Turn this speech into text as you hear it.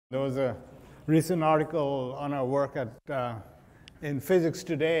There was a recent article on our work in Physics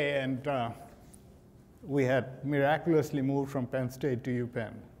Today, and we had miraculously moved from Penn State to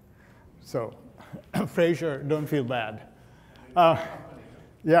UPenn. So, Fraser, don't feel bad.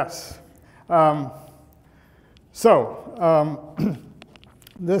 Yes.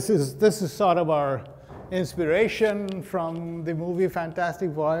 This is sort of our inspiration from the movie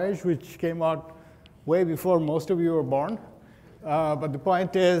Fantastic Voyage, which came out way before most of you were born. But the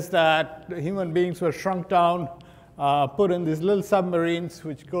point is that human beings were shrunk down, put in these little submarines,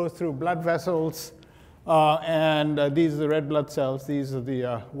 which go through blood vessels. And these are the red blood cells. These are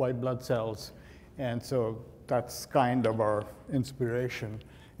the white blood cells. And so that's kind of our inspiration,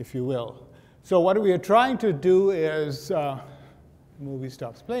 if you will. So what we are trying to do is, the movie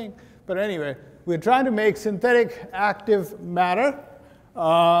stops playing. But anyway, we're trying to make synthetic active matter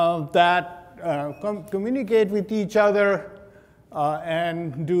that communicate with each other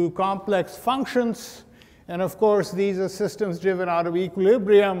and do complex functions. And of course, these are systems driven out of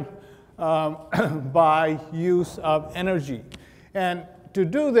equilibrium by use of energy. And to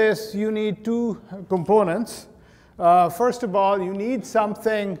do this, you need two components. First of all, you need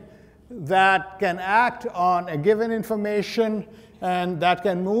something that can act on a given information and that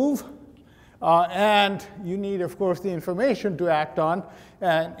can move. And you need, of course, the information to act on.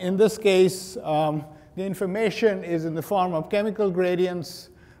 And in this case, the information is in the form of chemical gradients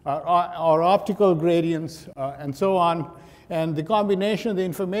or optical gradients and so on. And the combination of the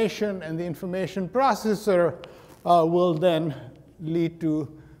information and the information processor will then lead to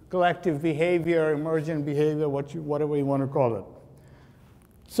collective behavior, emergent behavior, whatever you want to call it.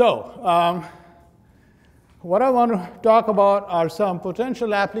 So what I want to talk about are some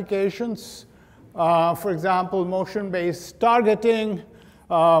potential applications. For example, motion-based targeting.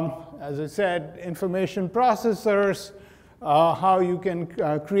 As I said, information processors, how you can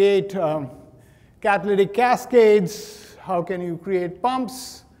create catalytic cascades, how can you create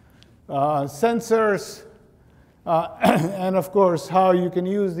pumps, sensors, and of course, how you can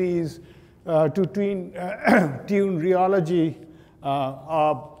use these to tune rheology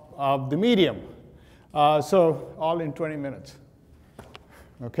of the medium. So all in 20 minutes.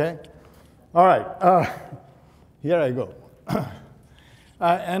 Okay? All right, here I go.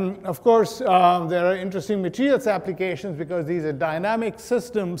 And of course, there are interesting materials applications because these are dynamic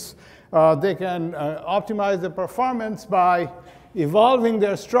systems. They can optimize the performance by evolving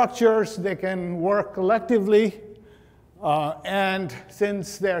their structures. They can work collectively. And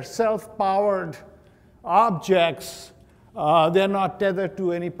since they're self-powered objects, they're not tethered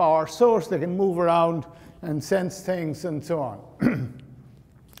to any power source. They can move around and sense things and so on.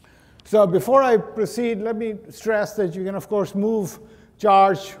 So before I proceed, let me stress that you can, of course, move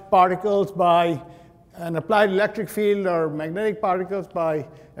charged particles by an applied electric field or magnetic particles by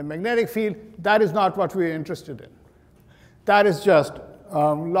a magnetic field. That is not what we're interested in. That is just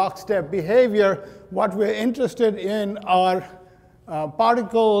lockstep behavior. What we're interested in are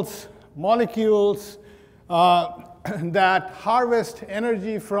particles, molecules that harvest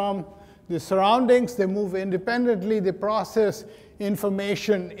energy from the surroundings. They move independently. They process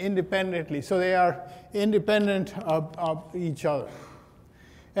information independently. So they are independent of each other.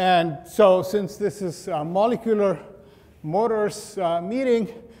 And so since this is a molecular motors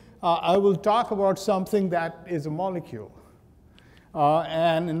meeting, I will talk about something that is a molecule.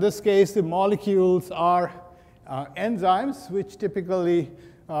 And in this case, the molecules are enzymes, which typically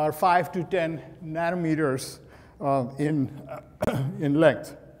are 5 to 10 nanometers in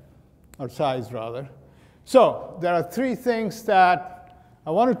length, or size, rather. So there are three things that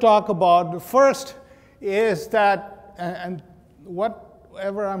I want to talk about. The first is that, and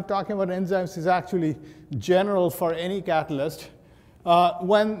whatever I'm talking about enzymes is actually general for any catalyst.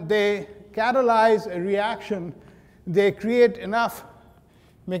 When they catalyze a reaction, they create enough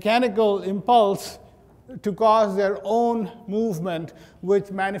mechanical impulse to cause their own movement,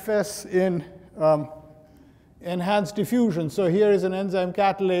 which manifests in enhanced diffusion. So here is an enzyme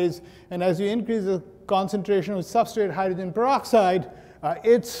catalase, and as you increase the concentration of substrate hydrogen peroxide,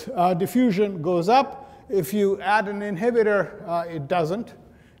 its diffusion goes up. If you add an inhibitor, it doesn't.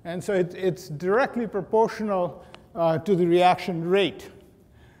 And so it's directly proportional to the reaction rate.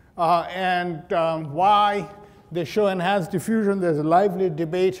 And why they show enhanced diffusion, there's a lively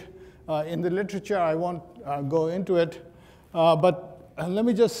debate in the literature. I won't go into it. But let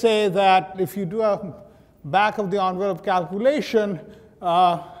me just say that if you do a back of the envelope calculation,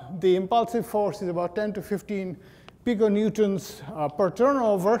 the impulsive force is about 10 to 15 piconewtons per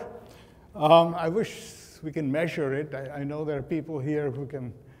turnover. I wish we can measure it. I know there are people here who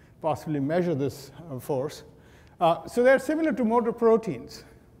can possibly measure this force. So they're similar to motor proteins.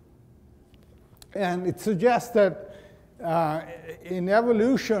 And it suggests that in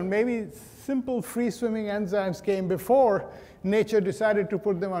evolution, maybe simple free-swimming enzymes came before nature decided to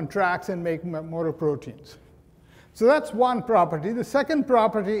put them on tracks and make motor proteins. So that's one property. The second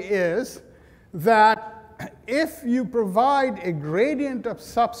property is that if you provide a gradient of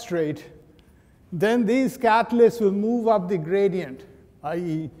substrate, then these catalysts will move up the gradient,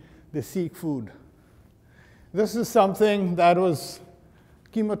 i.e. they seek food. This is something that was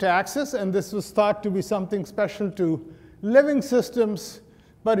chemotaxis, and this was thought to be something special to living systems,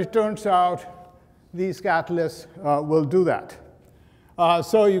 but it turns out these catalysts will do that.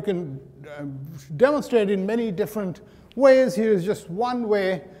 So you can demonstrate in many different ways. Here is just one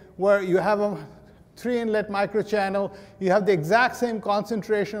way where you have a 3-inlet microchannel. You have the exact same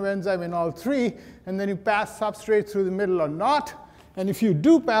concentration of enzyme in all three, and then you pass substrate through the middle or not. And if you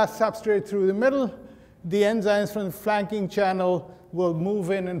do pass substrate through the middle, the enzymes from the flanking channel will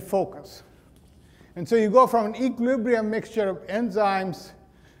move in and focus. And so you go from an equilibrium mixture of enzymes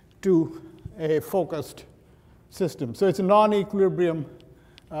to a focused system. So it's a non-equilibrium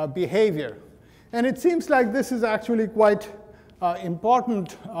behavior. And it seems like this is actually quite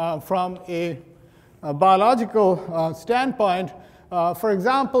important from a biological standpoint. For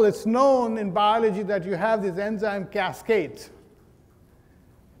example, it's known in biology that you have these enzyme cascades,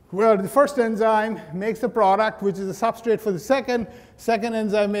 where the first enzyme makes a product, which is a substrate for the second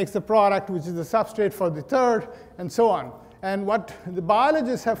enzyme makes the product, which is the substrate for the third, and so on. And what the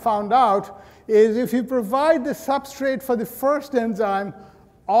biologists have found out is if you provide the substrate for the first enzyme,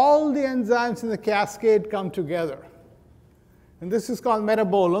 all the enzymes in the cascade come together. And this is called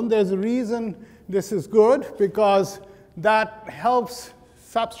metabolome. There's a reason this is good, because that helps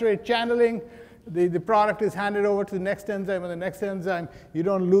substrate channeling. The product is handed over to the next enzyme, and the next enzyme, you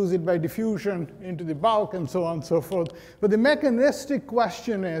don't lose it by diffusion into the bulk, and so on and so forth. But the mechanistic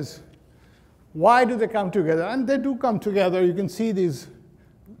question is, why do they come together? And they do come together. You can see these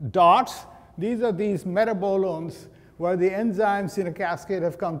dots. These are these metabolomes where the enzymes in a cascade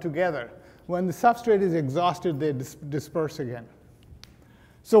have come together. When the substrate is exhausted, they disperse again.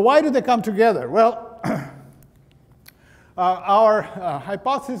 So why do they come together? Well, our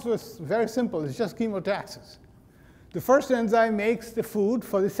hypothesis was very simple. It's just chemotaxis. The first enzyme makes the food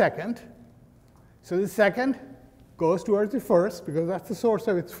for the second. So the second goes towards the first, because that's the source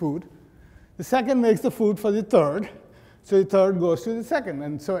of its food. The second makes the food for the third. So the third goes to the second.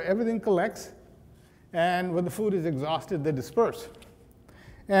 And so everything collects. And when the food is exhausted, they disperse.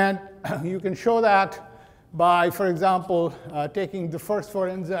 And you can show that by, for example, taking the first 4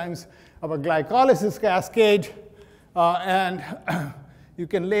 enzymes of a glycolysis cascade. And you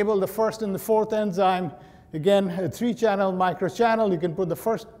can label the first and the fourth enzyme. Again, a 3-channel microchannel. You can put the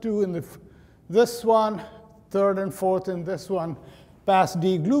first 2 in this one, third and fourth in this one. Pass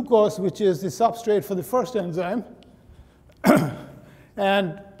D-glucose, which is the substrate for the first enzyme.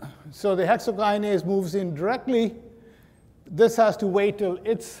 And so the hexokinase moves in directly. This has to wait till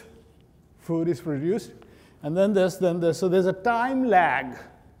its food is produced. And then this, then this. So there's a time lag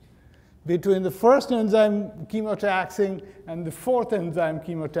between the first enzyme chemotaxing and the fourth enzyme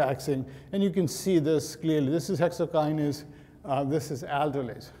chemotaxing. And you can see this clearly. This is hexokinase. This is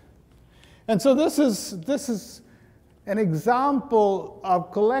aldolase. And so this is an example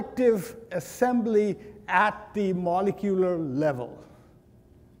of collective assembly at the molecular level.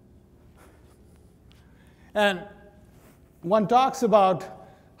 And one talks about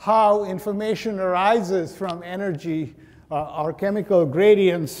how information arises from energy or chemical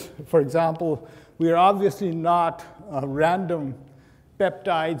gradients. For example, we are obviously not random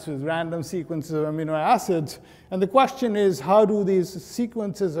peptides with random sequences of amino acids. And the question is, how do these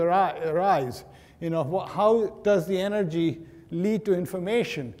sequences arise? How does the energy lead to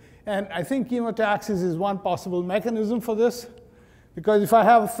information? And I think chemotaxis is one possible mechanism for this. Because if I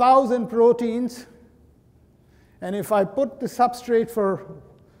have 1,000 proteins, and if I put the substrate for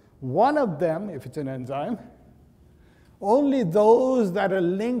one of them, if it's an enzyme, only those that are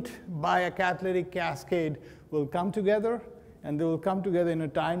linked by a catalytic cascade will come together, and they will come together in a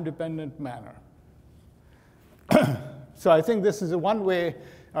time-dependent manner. So I think this is one way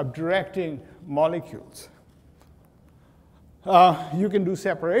of directing molecules. You can do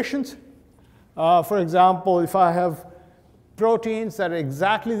separations. For example, if I have proteins that are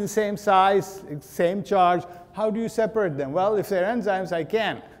exactly the same size, same charge, how do you separate them? Well, if they're enzymes, I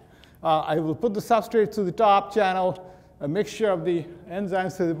can. I will put the substrate to the top channel, a mixture of the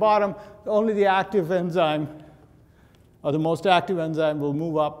enzymes to the bottom. Only the active enzyme, or the most active enzyme, will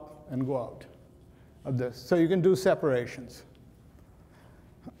move up and go out of this. So you can do separations.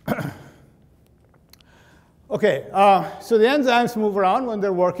 OK, so the enzymes move around when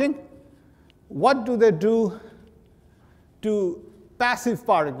they're working. what do they do to passive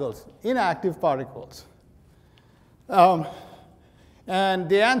particles, inactive particles? And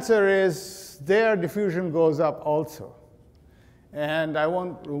the answer is their diffusion goes up also. And I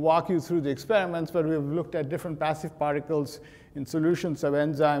won't walk you through the experiments, but we've looked at different passive particles in solutions of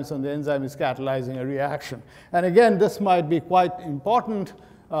enzymes, and the enzyme is catalyzing a reaction. And again, this might be quite important.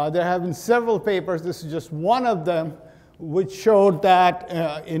 There have been several papers, this is just one of them, which showed that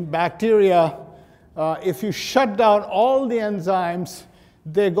in bacteria, if you shut down all the enzymes,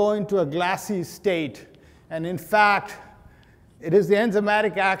 they go into a glassy state. And in fact, it is the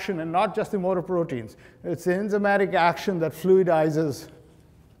enzymatic action and not just the motor proteins. It's the enzymatic action that fluidizes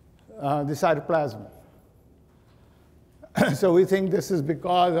the cytoplasm. So we think this is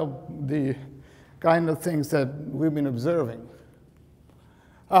because of the kind of things that we've been observing.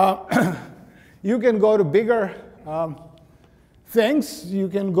 You can go to bigger things. You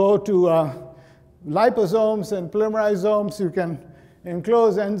can go to liposomes and polymerizomes. You can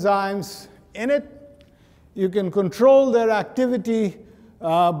enclose enzymes in it. You can control their activity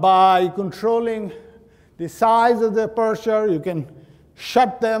by controlling the size of the aperture. You can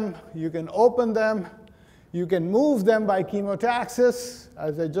shut them. You can open them. You can move them by chemotaxis,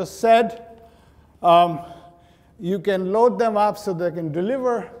 as I just said. You can load them up so they can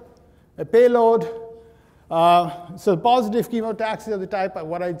deliver a payload. So positive chemotaxis of the type of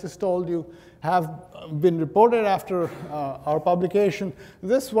what I just told you have been reported after our publication.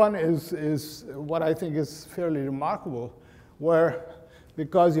 This one is what I think is fairly remarkable, where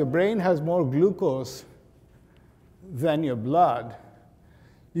because your brain has more glucose than your blood,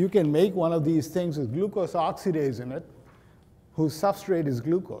 you can make one of these things with glucose oxidase in it, whose substrate is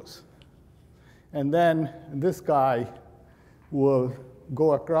glucose. And then this guy will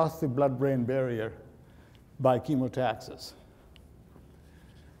go across the blood-brain barrier by chemotaxis.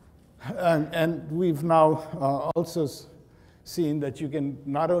 And we've now also seen that you can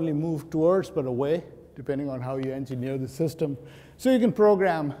not only move towards but away, depending on how you engineer the system. So you can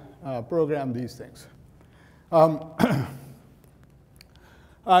program these things.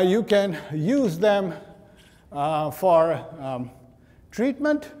 You can use them for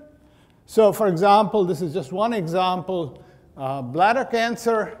treatment. So for example, this is just one example. Bladder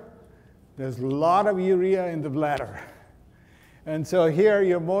cancer, there's a lot of urea in the bladder. And so here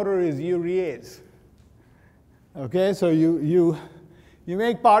your motor is urease. Okay, so you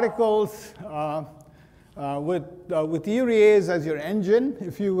make particles with urease as your engine,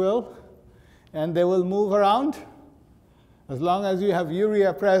 if you will, and they will move around as long as you have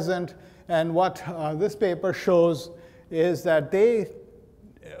urea present. And what this paper shows is that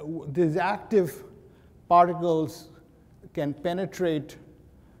these active particles can penetrate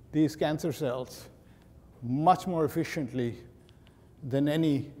these cancer cells much more efficiently than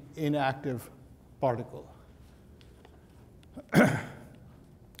any inactive particle.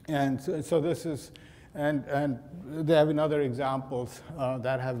 And so this is, and there have been other examples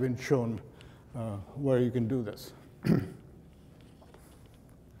that have been shown where you can do this.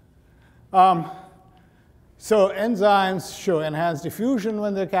 So enzymes show enhanced diffusion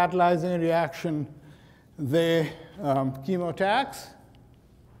when they're catalyzing a reaction. They chemotax.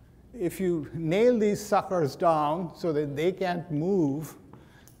 If you nail these suckers down so that they can't move,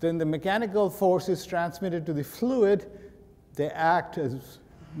 then the mechanical force is transmitted to the fluid. They act as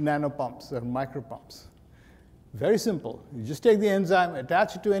nanopumps or micropumps. Very simple. You just take the enzyme,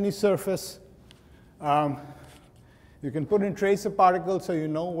 attach it to any surface. You can put in tracer particles so you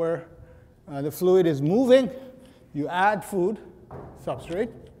know where the fluid is moving. You add food,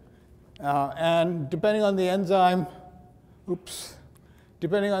 substrate, and depending on the enzyme,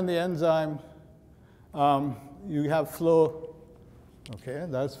 depending on the enzyme, you have flow. Okay,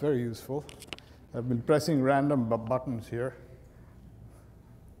 that's very useful. I've been pressing random buttons here.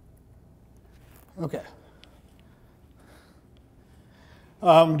 Okay.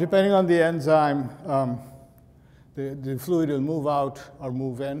 Depending on the enzyme, the fluid will move out or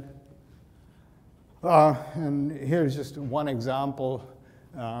move in. And here's just one example.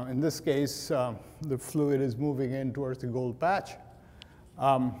 In this case, the fluid is moving in towards the gold patch.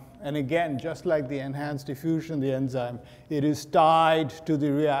 And again, just like the enhanced diffusion, the enzyme, it is tied to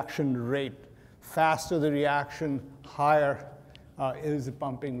the reaction rate. Faster the reaction, higher is the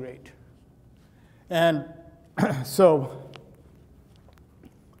pumping rate. And so,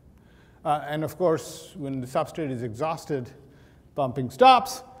 and of course, when the substrate is exhausted, pumping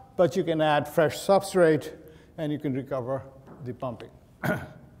stops, but you can add fresh substrate and you can recover the pumping.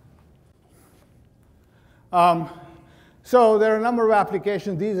 So there are a number of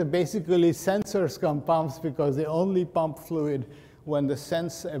applications. These are basically sensors come pumps because they only pump fluid when they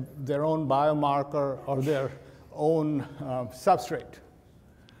sense their own biomarker or their own substrate.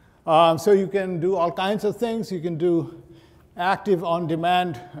 So you can do all kinds of things. You can do active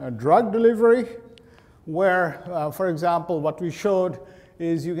on-demand drug delivery, where, for example, what we showed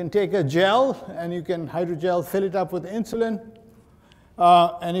is you can take a gel and you can hydrogel, fill it up with insulin,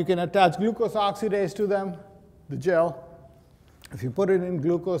 and you can attach glucose oxidase to them, the gel. If you put it in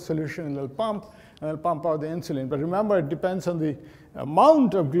glucose solution, it'll pump, and it'll pump out the insulin. But remember, it depends on the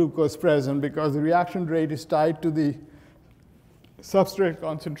amount of glucose present, because the reaction rate is tied to the substrate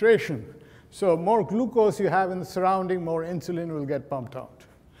concentration. So more glucose you have in the surrounding, more insulin will get pumped out.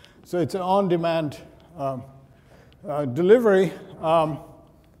 So it's an on-demand delivery.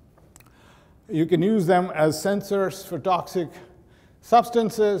 You can use them as sensors for toxic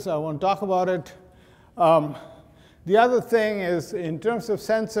substances. I won't talk about it. The other thing is, in terms of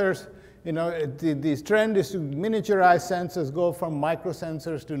sensors, the trend is to miniaturize sensors, go from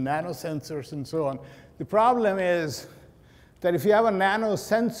microsensors to nanosensors and so on. The problem is that if you have a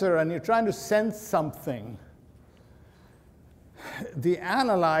nanosensor and you're trying to sense something, the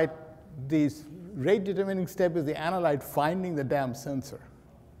analyte, the rate determining step is the analyte finding the damn sensor.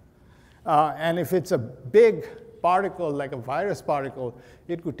 And if it's a big particle, like a virus particle,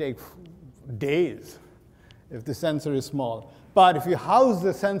 it could take days if the sensor is small. But if you house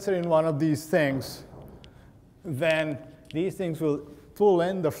the sensor in one of these things, then these things will pull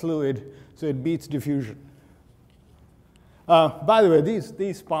in the fluid, so it beats diffusion. By the way,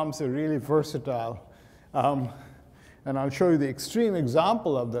 these pumps are really versatile. And I'll show you the extreme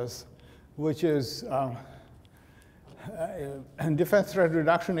example of this, which is Defense Threat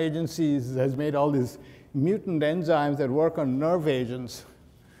Reduction Agencies has made all these mutant enzymes that work on nerve agents.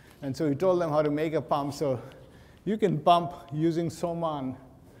 And so we told them how to make a pump. So you can pump using Soman,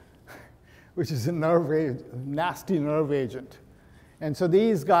 which is a nasty nerve agent. And so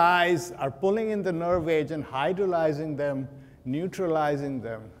these guys are pulling in the nerve agent, hydrolyzing them, neutralizing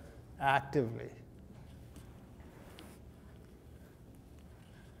them actively.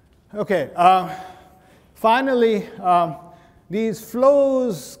 OK, finally, these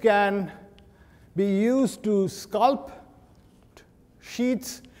flows can be used to sculpt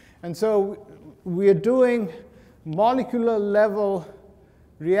sheets. And so we are doing molecular level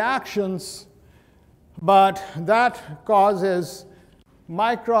reactions, but that causes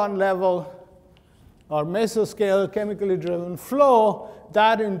micron level or mesoscale chemically driven flow.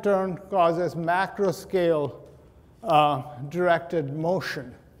 That in turn causes macro scale directed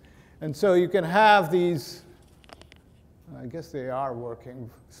motion. And so you can have these, I guess they are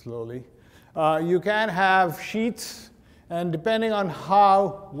working slowly. You can have sheets, and depending on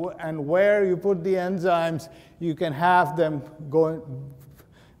how and where you put the enzymes, you can have them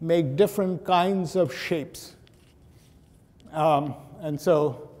make different kinds of shapes. And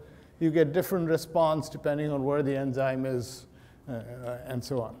so you get different response depending on where the enzyme is, and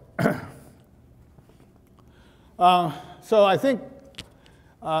so on. So I think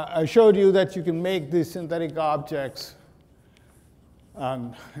I showed you that you can make these synthetic objects.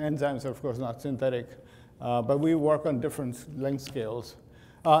 Enzymes are, of course, not synthetic, but we work on different length scales,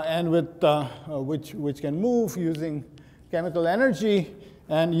 and with which can move using chemical energy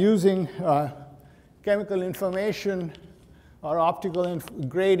and using chemical information or optical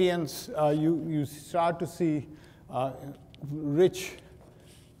gradients. You start to see rich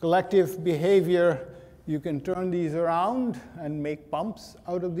collective behavior. You can turn these around and make pumps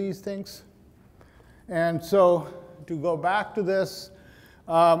out of these things. And so to go back to this,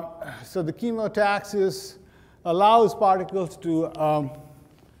 so the chemotaxis allows particles to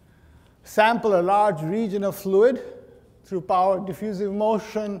sample a large region of fluid through powered diffusive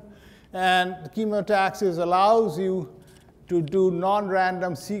motion. And the chemotaxis allows you to do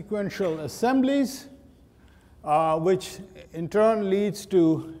non-random sequential assemblies, which in turn leads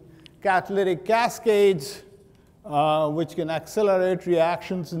to catalytic cascades, which can accelerate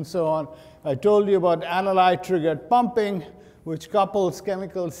reactions and so on. I told you about analyte-triggered pumping, which couples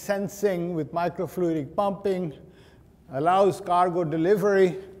chemical sensing with microfluidic pumping, allows cargo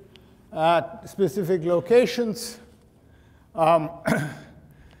delivery at specific locations.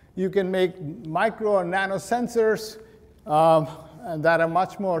 You can make micro or nano sensors, and that are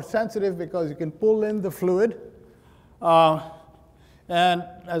much more sensitive because you can pull in the fluid. And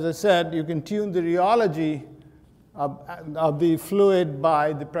as I said, you can tune the rheology of the fluid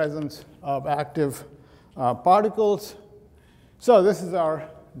by the presence of active particles. So this is our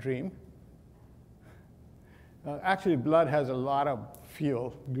dream. Actually, blood has a lot of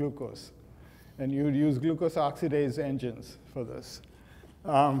fuel, glucose. And you would use glucose oxidase engines for this.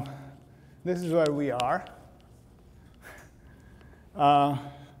 This is where we are.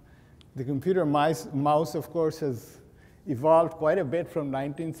 The computer mouse, of course, has evolved quite a bit from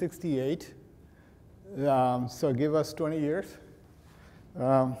 1968. So give us 20 years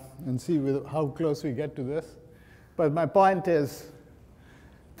and see how close we get to this. But my point is,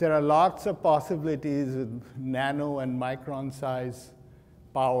 there are lots of possibilities with nano and micron size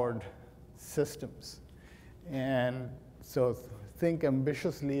powered systems. And so think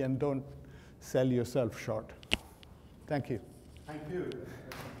ambitiously and don't sell yourself short. Thank you. Thank you.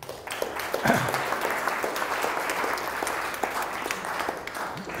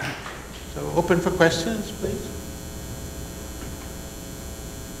 So open for questions, please.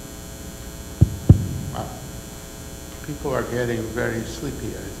 Wow. People are getting very sleepy,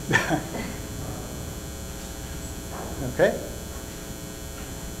 I think. Okay.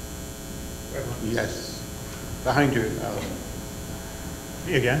 Yes. Behind you, Allison.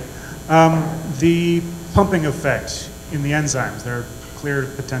 Me again. The pumping effect in the enzymes, there are clear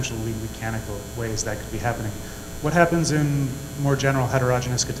potentially mechanical ways that could be happening. What happens in more general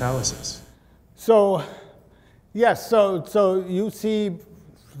heterogeneous catalysis? So, yes, so you see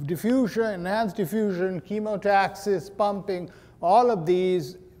diffusion, enhanced diffusion, chemotaxis, pumping, all of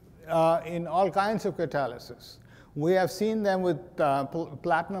these in all kinds of catalysis. We have seen them with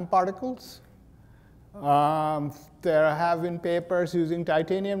platinum particles. There have been papers using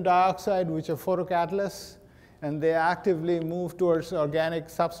titanium dioxide, which are photocatalysts, and they actively move towards organic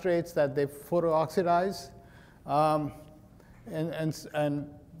substrates that they photooxidize.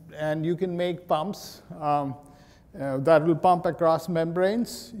 And you can make pumps that will pump across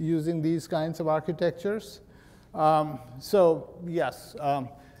membranes using these kinds of architectures. So yes,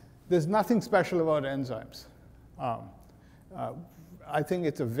 there's nothing special about enzymes. I think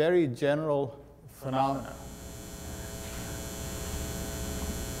it's a very general phenomenon.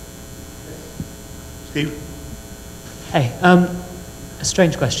 Steve? Hey, a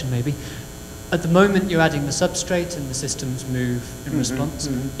strange question maybe. At the moment you're adding the substrate and the systems move in response.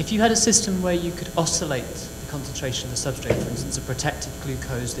 If you had a system where you could oscillate the concentration of the substrate, for instance a protected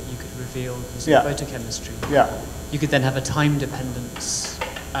glucose that you could reveal using photochemistry, you could then have a time dependence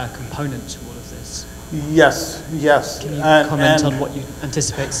component to all of this. Yes, yes. Can you comment on what you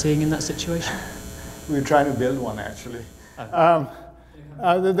anticipate seeing in that situation? We're trying to build one, actually. Oh.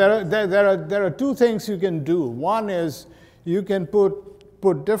 There are two things you can do. One is you can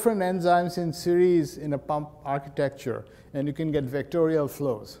put different enzymes in series in a pump architecture, and you can get vectorial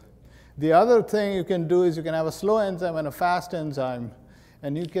flows. The other thing you can do is you can have a slow enzyme and a fast enzyme,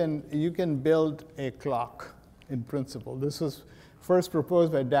 and you can build a clock in principle. This was first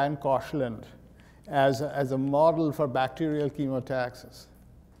proposed by Dan Koshland as a model for bacterial chemotaxis.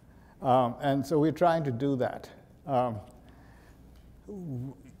 And so we're trying to do that.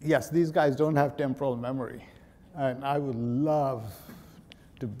 Yes, these guys don't have temporal memory, and I would love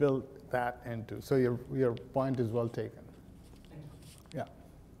to build that into. So your point is well taken. Yeah.